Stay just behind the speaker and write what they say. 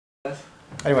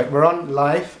Anyway, we're on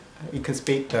live. You can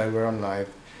speak though, we're on live.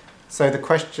 So the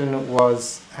question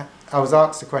was, I was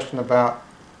asked a question about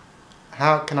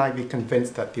how can I be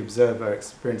convinced that the observer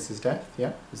experiences death?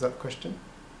 Yeah, is that the question?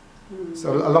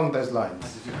 So along those lines. How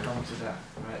did you come to that?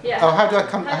 Right. Yeah. Oh, how did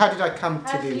I come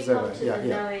to the observer? How did you come to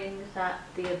knowing that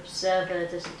the observer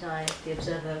doesn't die, the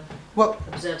observer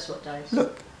observes what dies?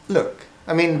 Look.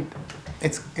 I mean,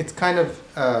 it's kind of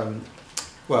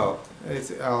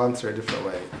I'll answer it a different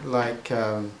way. Like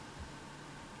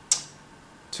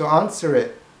to answer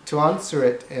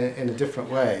it in a different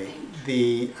way.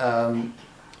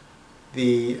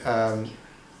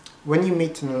 When you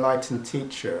meet an enlightened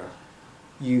teacher,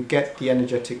 you get the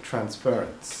energetic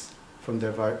transference from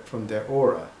their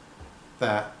aura,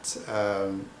 that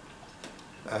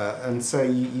and so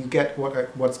you get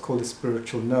what's called a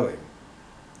spiritual knowing.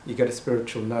 You get a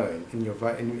spiritual knowing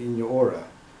in your aura.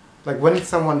 Like when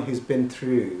someone who's been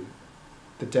through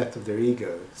the death of their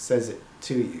ego says it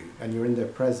to you and you're in their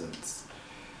presence,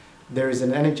 there is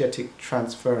an energetic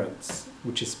transference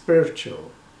which is spiritual,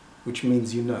 which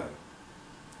means you know.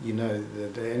 And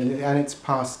it's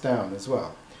passed down as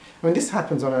well. I mean, this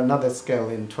happens on another scale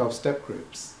in 12-step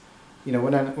groups. You know,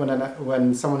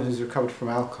 when someone who's recovered from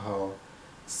alcohol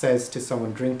says to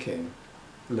someone drinking,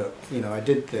 look, I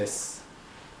did this,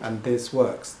 and this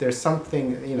works. There's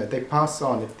something, they pass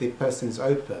on, if the person is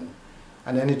open,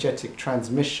 an energetic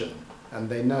transmission, and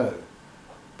they know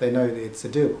that it's a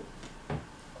doable.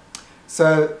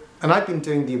 So, and I've been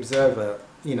doing the observer,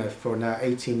 for now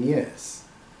 18 years.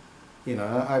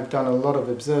 I've done a lot of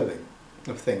observing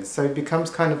of things. So it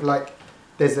becomes kind of like,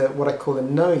 there's what I call a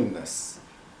knowingness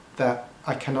that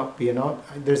I cannot be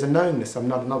there's a knowingness I'm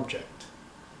not an object.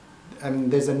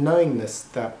 And there's a knowingness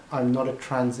that I'm not a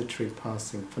transitory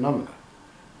passing phenomena.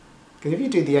 Because if you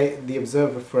do the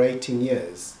observer for 18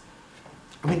 years,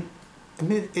 I mean,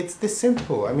 it's this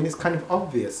simple. I mean, it's kind of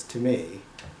obvious to me,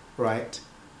 right?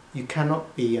 You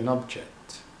cannot be an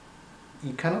object.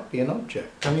 You cannot be an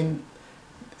object. I mean,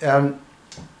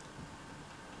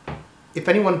 if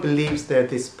anyone believes they're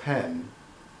this pen,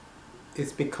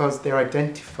 it's because they're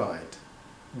identified.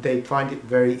 They find it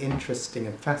very interesting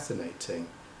and fascinating,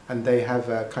 and they have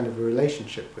a kind of a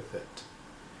relationship with it.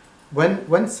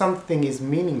 When something is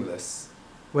meaningless,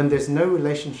 when there's no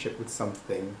relationship with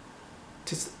something,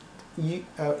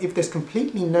 if there's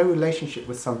completely no relationship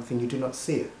with something, you do not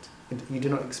see it. You do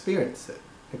not experience it.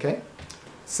 Okay?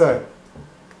 So,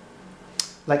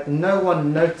 like no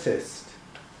one noticed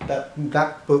that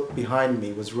book behind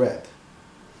me was red.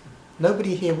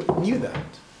 Nobody here knew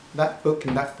that. That book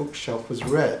in that bookshelf was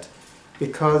red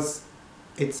because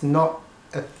it's not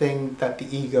a thing that the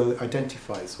ego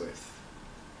identifies with.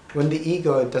 When the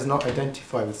ego does not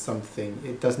identify with something,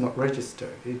 it does not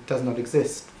register. It does not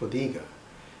exist for the ego.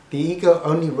 The ego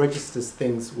only registers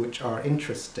things which are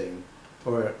interesting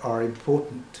or are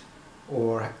important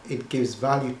or it gives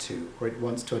value to or it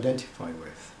wants to identify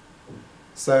with.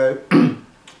 So,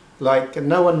 like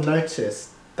no one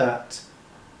noticed that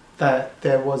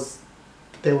there was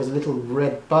a little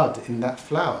red bud in that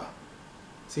flower.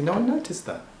 See, no one noticed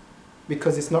that.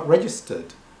 Because it's not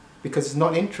registered, because it's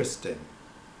not interesting.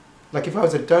 Like if I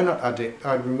was a donut addict,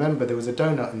 I'd remember there was a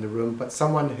donut in the room, but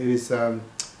someone who's an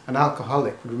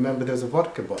alcoholic would remember there was a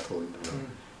vodka bottle in the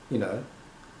room.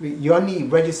 You only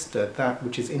register that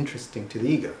which is interesting to the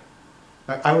ego.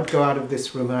 Like I would go out of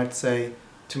this room and I'd say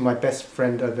to my best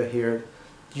friend over here,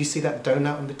 do you see that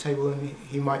donut on the table? And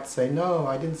he might say, no,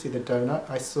 I didn't see the donut,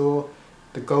 I saw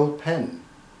the gold pen,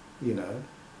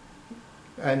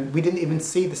 And we didn't even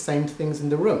see the same things in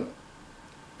the room.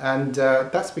 And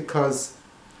that's because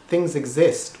things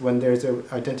exist when there's an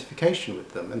identification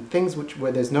with them, and things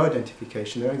where there's no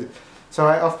identification, they don't exist. So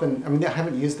I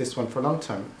haven't used this one for a long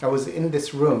time. I was in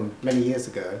this room many years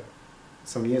ago,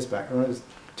 some years back, and I was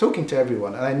talking to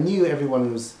everyone, and I knew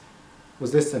everyone was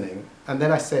listening. And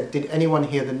then I said, did anyone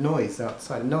hear the noise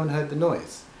outside? And no one heard the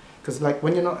noise. Because like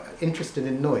when you're not interested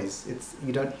in noise,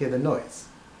 you don't hear the noise.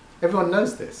 Everyone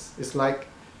knows this. It's like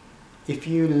if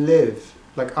you live,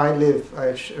 like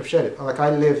I've shared it, like I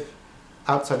live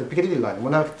outside the Piccadilly line.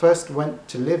 When I first went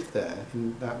to live there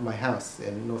in my house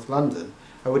in North London,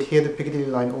 I would hear the Piccadilly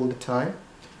line all the time.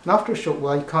 And after a short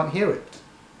while, you can't hear it.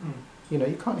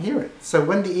 You can't hear it. So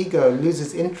when the ego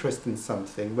loses interest in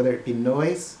something, whether it be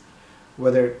noise,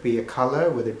 whether it be a color,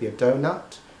 whether it be a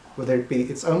donut, whether it be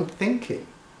its own thinking,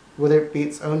 whether it be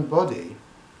its own body,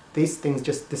 these things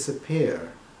just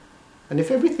disappear. And if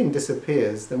everything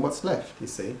disappears, then what's left, you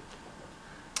see?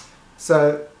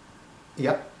 So,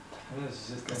 yeah.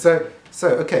 So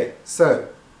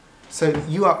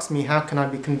you asked me, how can I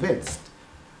be convinced?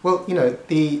 Well,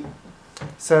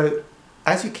 So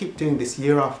as you keep doing this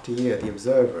year after year, the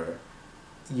observer,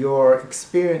 your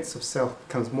experience of self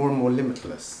becomes more and more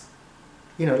limitless.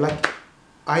 You know, like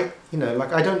I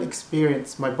don't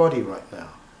experience my body right now.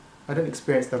 I don't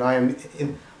experience that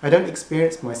I don't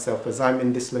experience myself as I'm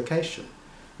in this location.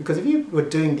 Because if you were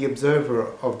doing the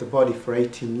observer of the body for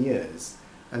 18 years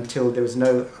until there was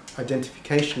no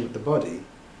identification with the body,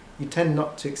 you tend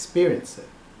not to experience it.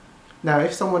 Now,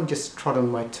 if someone just trod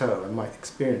on my toe, I might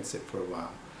experience it for a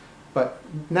while. But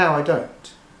now I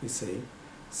don't, you see.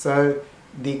 So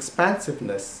the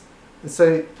expansiveness,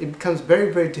 so it becomes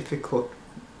very, very difficult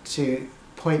to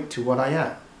point to what I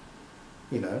am,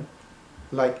 you know.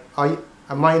 Like,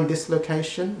 am I in this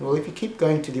location? Well, if you keep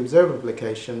going to the observer of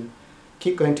location,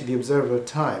 keep going to the observer of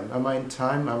time. Am I in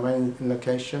time? Am I in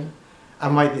location?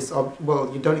 Am I this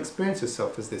well, you don't experience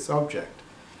yourself as this object.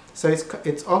 So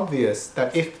it's obvious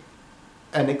that if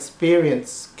an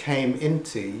experience came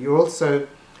into, you also,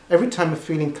 every time a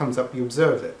feeling comes up, you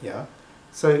observe it, yeah?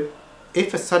 So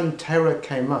if a sudden terror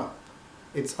came up,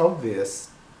 it's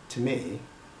obvious to me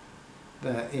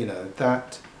that, you know,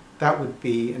 that would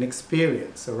be an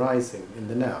experience arising in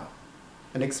the now,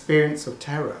 an experience of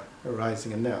terror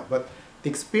arising in now. But the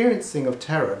experiencing of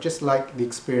terror, just like the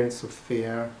experience of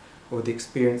fear or the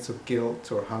experience of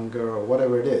guilt or hunger or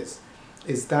whatever it is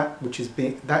that which is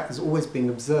that is always being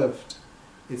observed.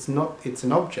 It's not, it's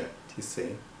an object, you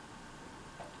see.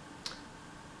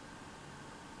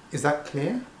 Is that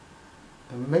clear?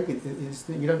 Maybe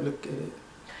you don't look at it.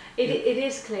 It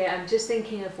is clear. I'm just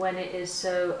thinking of when it is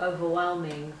so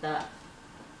overwhelming that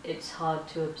it's hard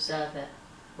to observe it,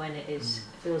 when it is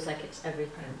feels like it's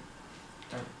everything.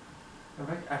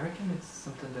 I reckon it's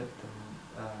something that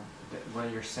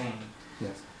what you're saying,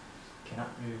 yes, cannot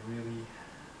really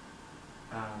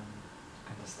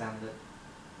understand it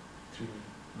through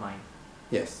mind.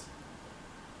 Yes.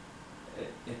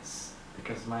 It's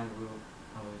because mind will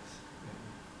always,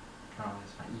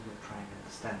 it's my ego trying to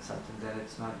understand something that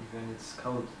it's not even its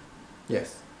code.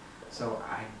 Yes. So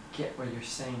I get what you're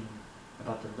saying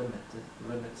about the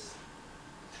limits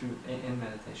through in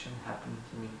meditation happened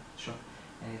to me, sure,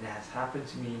 and it has happened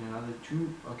to me in another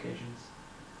 2 occasions.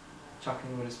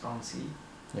 Talking with a sponsee.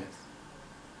 Yes.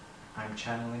 I'm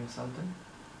channeling something,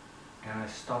 and I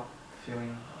stop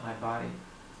feeling my body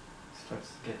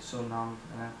starts to get so numb,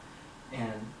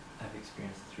 and I've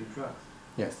experienced it through drugs.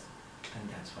 Yes. And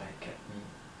that's why it kept me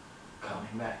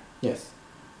coming back. Yes.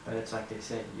 But it's like they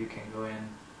say, you can go in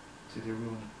to the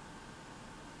room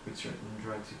with certain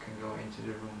drugs, you can go into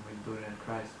the room with Buddha and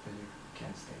Christ, but you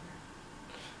can't stay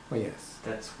there. Well, yes.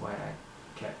 That's why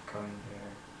I kept going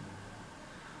there.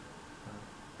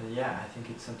 But yeah, I think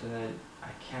it's something that I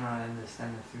cannot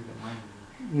understand it through the mind.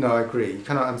 No, I agree. You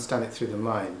cannot understand it through the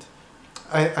mind.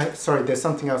 Sorry, there's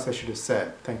something else I should have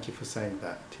said. Thank you for saying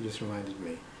that. You just reminded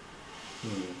me.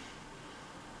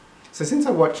 So since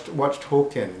I watched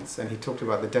Hawkins, and he talked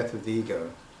about the death of the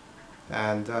ego,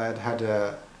 and I'd had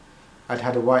a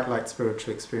white light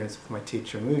spiritual experience with my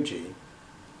teacher Muji,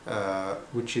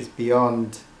 which is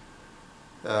beyond,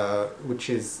 and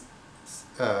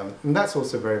that's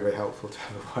also very, very helpful to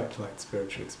have a white light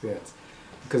spiritual experience,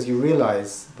 because you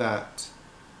realize that,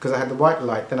 because I had the white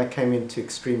light, then I came into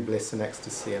extreme bliss and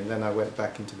ecstasy, and then I went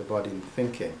back into the body and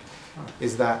thinking,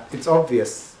 is that it's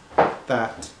obvious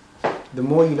that the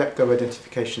more you let go of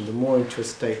identification, the more into a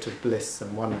state of bliss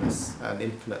and oneness and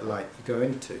infinite light you go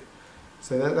into.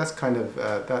 So that's kind of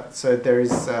that. So there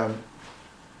is,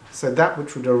 so that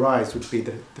which would arise would be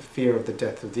the fear of the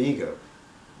death of the ego.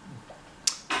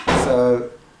 So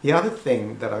the other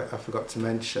thing that I forgot to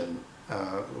mention,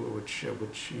 which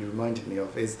you reminded me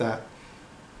of, is that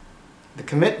the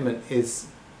commitment is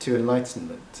to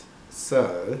enlightenment.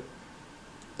 So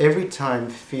every time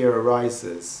fear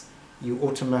arises, you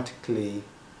automatically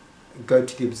go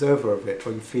to the observer of it,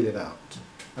 or you feel it out.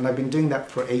 And I've been doing that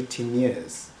for 18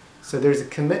 years. So there's a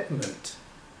commitment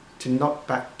to not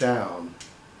back down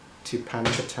to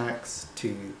panic attacks,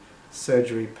 to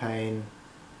surgery pain,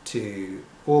 to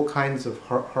all kinds of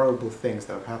horrible things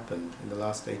that have happened in the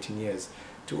last 18 years,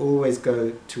 to always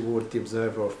go toward the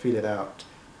observer or feel it out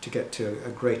to get to a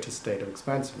greater state of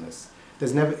expansiveness.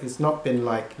 It's not been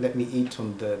like, let me eat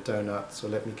on the donuts, or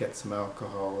let me get some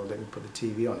alcohol, or let me put the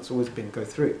TV on. It's always been go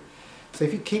through. So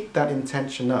if you keep that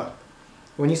intention up,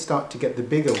 when you start to get the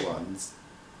bigger ones,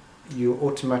 you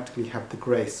automatically have the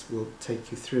grace will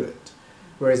take you through it.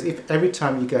 Whereas if every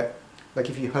time you get, like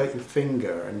if you hurt your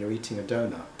finger and you're eating a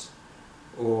donut,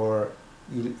 or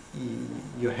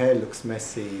your hair looks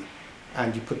messy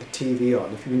and you put the TV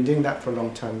on, if you've been doing that for a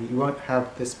long time, you won't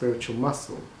have the spiritual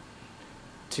muscle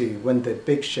to, when the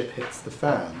big shit hits the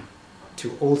fan,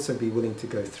 to also be willing to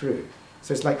go through.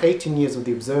 So it's like 18 years of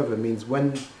the observer means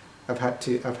when I've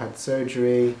had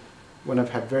surgery, when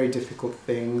I've had very difficult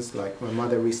things, like my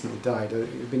mother recently died,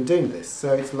 I've been doing this.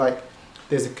 So it's like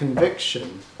there's a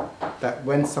conviction that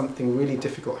when something really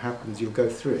difficult happens, you'll go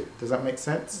through it. Does that make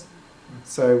sense?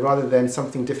 So rather than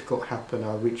something difficult happen,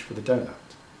 I'll reach for the donut.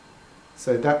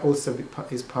 So that also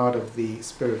is part of the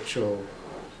spiritual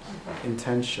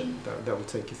intention that will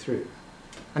take you through.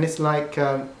 And it's like,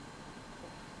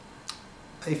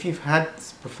 if you've had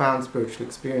profound spiritual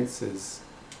experiences,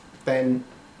 then,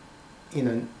 you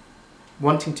know,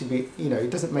 wanting to be, you know, it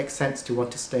doesn't make sense to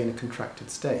want to stay in a contracted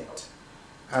state.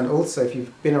 And also, if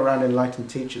you've been around enlightened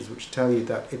teachers which tell you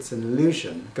that it's an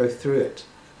illusion, go through it,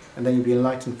 and then you'll be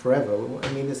enlightened forever. Well,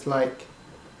 I mean, it's like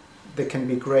there can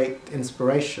be great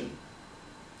inspiration.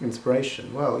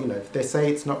 Well, you know, if they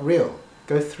say it's not real,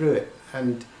 go through it,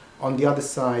 and on the other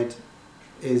side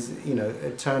is, you know,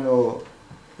 eternal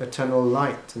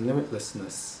light and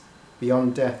limitlessness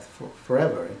beyond death,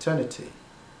 forever, eternity.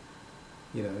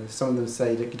 You know, some of them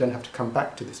say that you don't have to come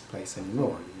back to this place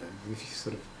anymore. You know, if you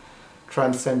sort of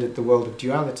transcended the world of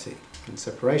duality and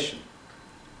separation.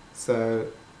 So,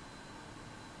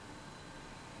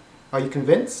 are you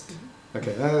convinced?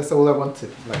 Okay, that's all I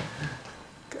wanted. Like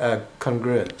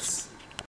congruence.